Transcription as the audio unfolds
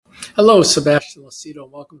Hello, Sebastian Lucido.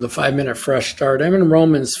 Welcome to 5 Minute Fresh Start. I'm in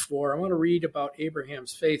Romans 4. I want to read about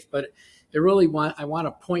Abraham's faith, but I want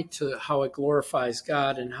to point to how it glorifies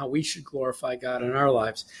God and how we should glorify God in our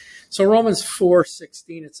lives. So Romans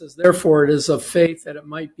 4:16, it says, "Therefore it is of faith that it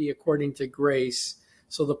might be according to grace,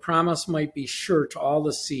 so the promise might be sure to all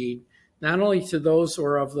the seed, not only to those who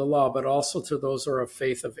are of the law, but also to those who are of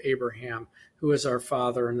faith of Abraham, who is our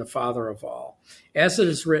father and the father of all. As it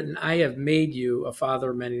is written, I have made you a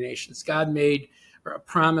father of many nations." God made a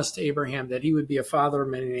promise to Abraham that he would be a father of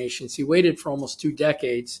many nations. He waited for almost 2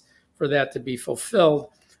 decades for that to be fulfilled,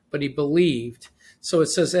 but he believed. So it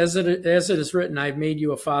says, as it is written, I have made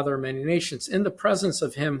you a father of many nations, in the presence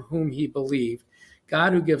of him whom he believed,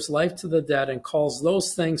 God who gives life to the dead and calls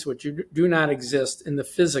those things which do not exist in the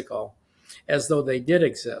physical as though they did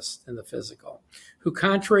exist in the physical, who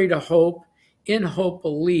contrary to hope, in hope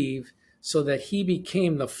believe, so that he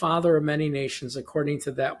became the father of many nations according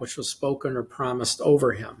to that which was spoken or promised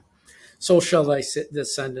over him. So shall thy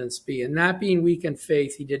descendants be. And not being weak in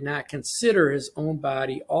faith, he did not consider his own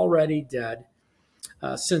body already dead,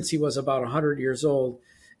 since he was about 100 years old,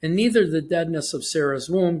 and neither the deadness of Sarah's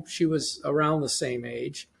womb, she was around the same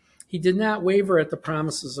age. He did not waver at the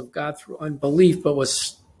promises of God through unbelief, but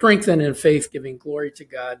was strengthened in faith, giving glory to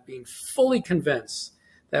God, being fully convinced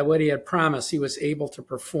that what he had promised he was able to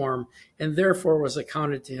perform, and therefore was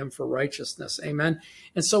accounted to him for righteousness. Amen.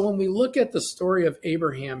 And so when we look at the story of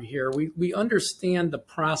Abraham here, we understand the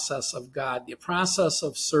process of God, the process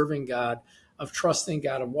of serving God, of trusting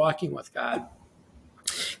God, of walking with God.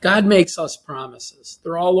 God makes us promises.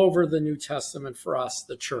 They're all over the New Testament for us,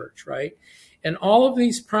 the church, right? And all of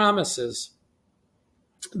these promises,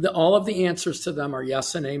 all of the answers to them are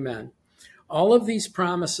yes and amen. All of these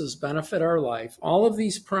promises benefit our life. All of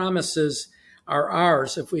these promises are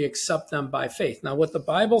ours if we accept them by faith. Now, what the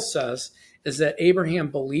Bible says is that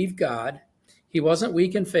Abraham believed God. He wasn't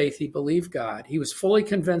weak in faith. He believed God. He was fully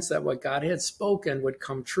convinced that what God had spoken would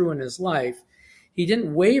come true in his life. He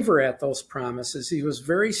didn't waver at those promises. He was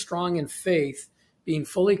very strong in faith, being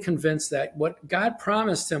fully convinced that what God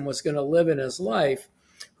promised him was going to live in his life,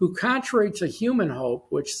 who, contrary to human hope,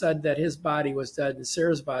 which said that his body was dead and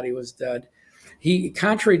Sarah's body was dead,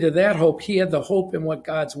 contrary to that hope, he had the hope in what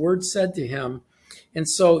God's word said to him. And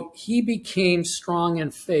so he became strong in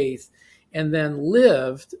faith and then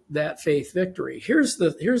lived that faith victory.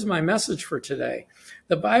 Here's my message for today.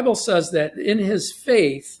 The Bible says that in his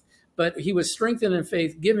faith, but he was strengthened in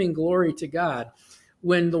faith, giving glory to God.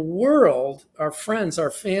 When the world, our friends,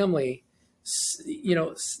 our family,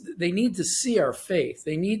 they need to see our faith.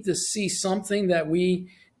 They need to see something that we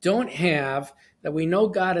don't have, that we know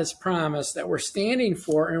God has promised, that we're standing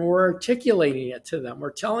for, and we're articulating it to them. We're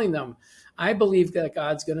telling them, I believe that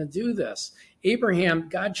God's going to do this. Abraham,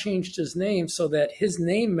 God changed his name so that his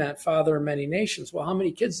name meant father of many nations. Well, how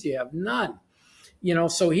many kids do you have? None.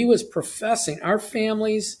 So he was professing. Our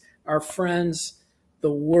families, our friends,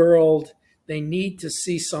 the world, they need to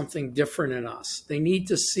see something different in us. They need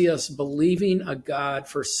to see us believing a God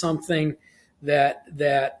for something that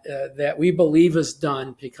we believe is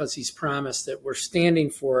done because he's promised that we're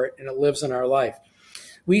standing for it and it lives in our life.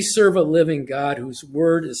 We serve a living God whose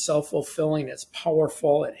word is self-fulfilling. It's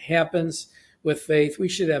powerful. It happens with faith. We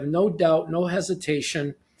should have no doubt, no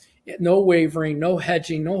hesitation, no wavering, no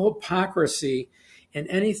hedging, no hypocrisy in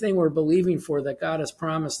anything we're believing for that God has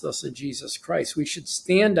promised us in Jesus Christ. We should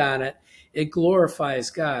stand on it. It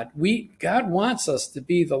glorifies God. God wants us to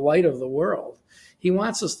be the light of the world. He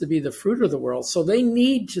wants us to be the fruit of the world. So they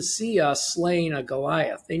need to see us slaying a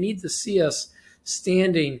Goliath. They need to see us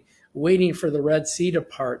standing, waiting for the Red Sea to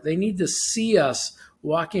part. They need to see us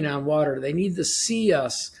walking on water. They need to see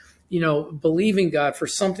us, believing God for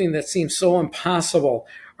something that seems so impossible.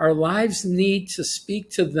 Our lives need to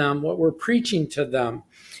speak to them what we're preaching to them.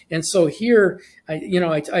 And so here,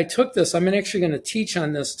 I took this. I'm actually going to teach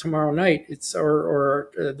on this tomorrow night.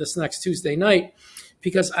 Or this next Tuesday night.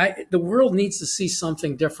 Because the world needs to see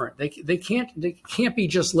something different. They can't be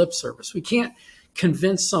just lip service. We can't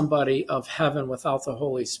convince somebody of heaven without the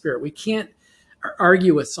Holy Spirit. We can't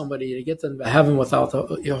argue with somebody to get them to heaven without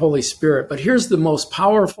the Holy Spirit. But here's the most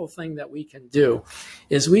powerful thing that we can do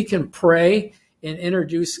is we can pray and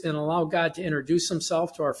introduce and allow God to introduce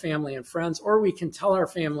himself to our family and friends, or we can tell our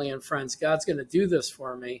family and friends, God's going to do this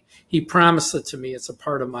for me. He promised it to me. It's a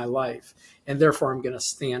part of my life, and therefore I'm going to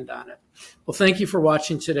stand on it. Well, thank you for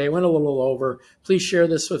watching today. Went a little over. Please share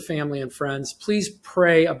this with family and friends. Please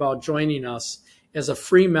pray about joining us as a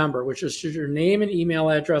free member, which is your name and email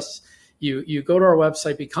address. You go to our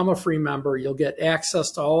website, become a free member. You'll get access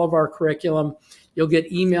to all of our curriculum. You'll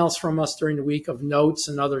get emails from us during the week of notes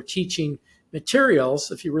and other teaching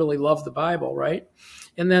materials if you really love the Bible, right?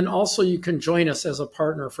 And then also you can join us as a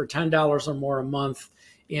partner for $10 or more a month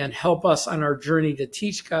and help us on our journey to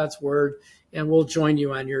teach God's word, and we'll join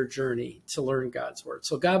you on your journey to learn God's word.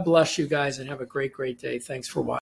 So God bless you guys and have a great, great day. Thanks for watching.